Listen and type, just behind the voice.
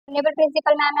Honorable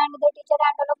Principal Ma'am and the teacher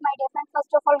and all of my dear friends,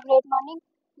 first of all, great morning.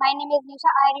 My name is Nisha.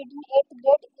 I read in 8th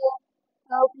grade.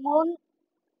 Moon,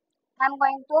 I am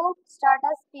going to start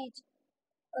a speech.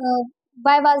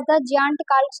 Why was the giant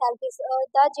called selfish?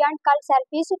 The giant called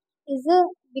selfish is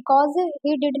because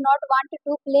he did not want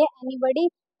to play anybody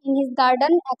in his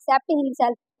garden except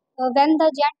himself. When the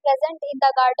giant present in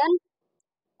the garden,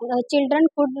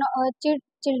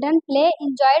 children play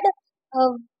enjoyed.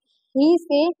 Uh, he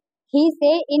say he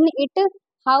say in it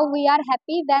how we are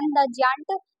happy when the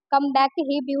giant come back.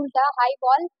 He built a high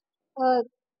wall.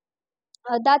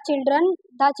 Uh, the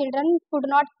children could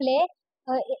not play.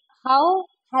 Uh, how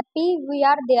happy we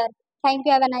are there. Thank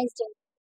you. Have a nice day.